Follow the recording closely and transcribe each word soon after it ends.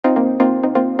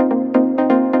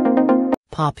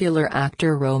popular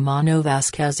actor Romano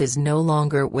Vasquez is no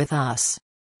longer with us.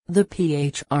 The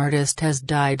PH artist has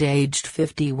died aged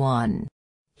 51.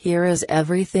 Here is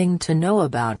everything to know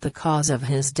about the cause of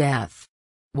his death.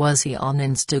 Was he on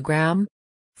Instagram?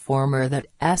 Former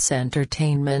That's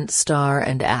entertainment star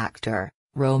and actor,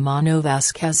 Romano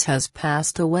Vasquez has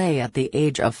passed away at the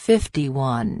age of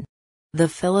 51. The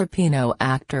Filipino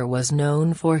actor was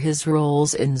known for his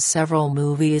roles in several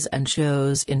movies and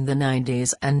shows in the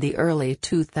 90s and the early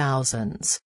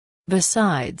 2000s.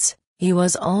 Besides, he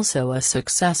was also a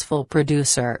successful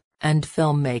producer and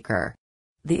filmmaker.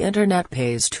 The internet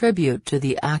pays tribute to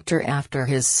the actor after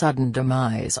his sudden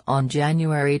demise on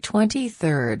January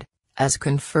 23, as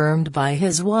confirmed by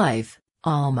his wife,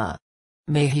 Alma.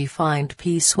 May he find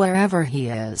peace wherever he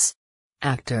is.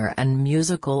 Actor and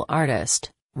musical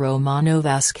artist Romano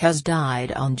Vasquez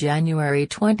died on January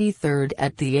 23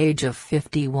 at the age of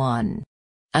 51.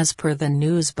 As per the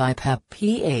news by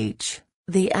PH,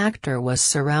 the actor was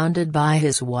surrounded by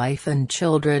his wife and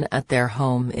children at their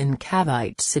home in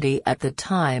Cavite City at the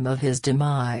time of his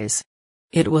demise.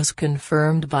 It was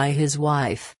confirmed by his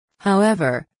wife,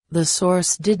 however, the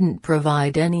source didn't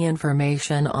provide any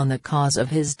information on the cause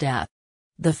of his death.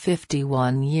 The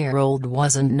 51-year-old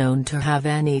wasn't known to have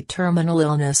any terminal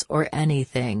illness or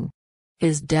anything.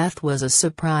 His death was a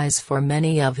surprise for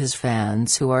many of his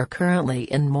fans who are currently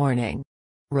in mourning.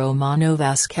 Romano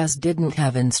Vasquez didn't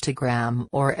have Instagram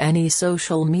or any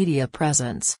social media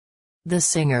presence. The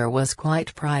singer was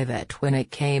quite private when it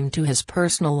came to his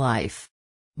personal life.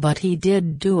 But he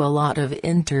did do a lot of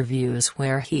interviews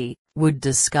where he would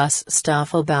discuss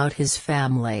stuff about his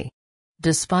family.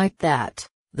 Despite that,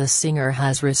 the singer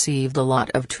has received a lot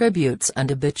of tributes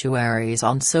and obituaries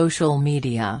on social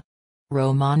media.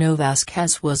 Romano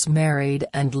Vasquez was married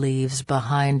and leaves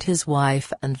behind his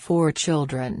wife and 4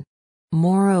 children.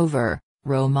 Moreover,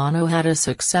 Romano had a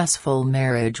successful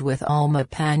marriage with Alma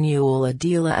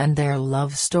Panuladila and their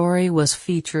love story was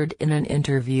featured in an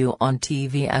interview on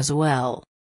TV as well.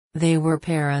 They were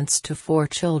parents to 4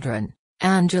 children,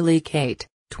 Angelique 8,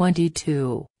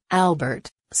 22, Albert,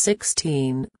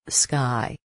 16,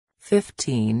 Sky,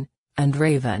 15, and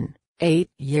Raven, 8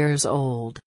 years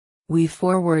old. We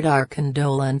forward our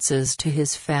condolences to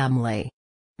his family.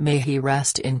 May he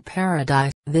rest in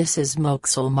paradise. This is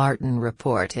Moxel Martin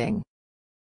reporting.